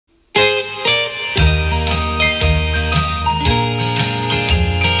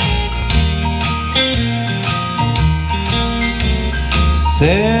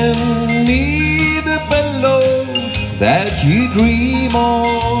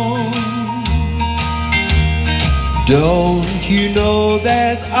Don't you know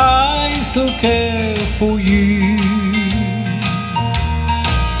that I still care for you?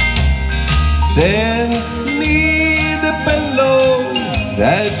 Send me the pillow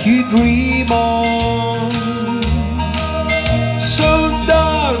that you dream on, so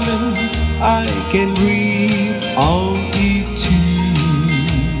darling, I can dream on it too.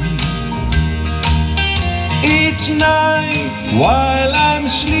 Each night while I'm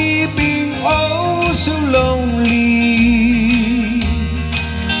sleeping, oh so lonely,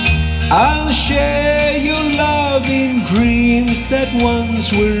 I'll share your love in dreams that once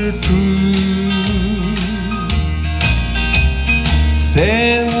were true.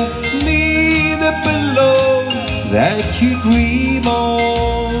 Send me the pillow that you dream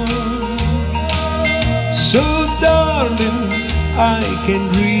on, so darling, I can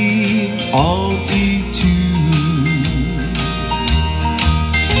dream on it too.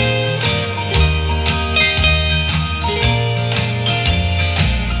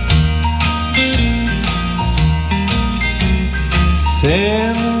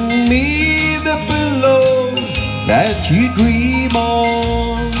 Send me the pillow that you dream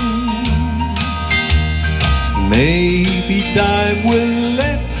on. Maybe time will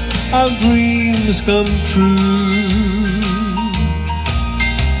let our dreams come true.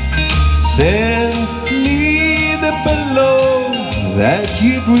 Send me the pillow that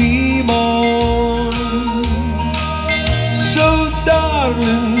you dream on, so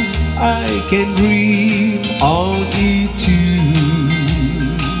darling, I can dream on it too.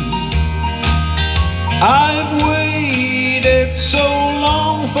 I've waited so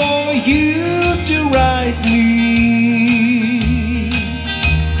long for you to write me,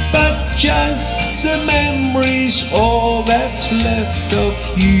 but just the memory's all that's left of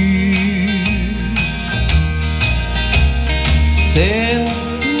you. Send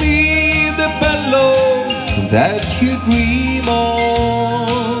me the pillow that you dream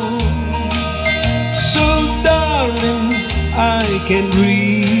on, so darling, I can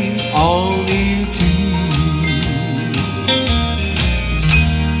dream on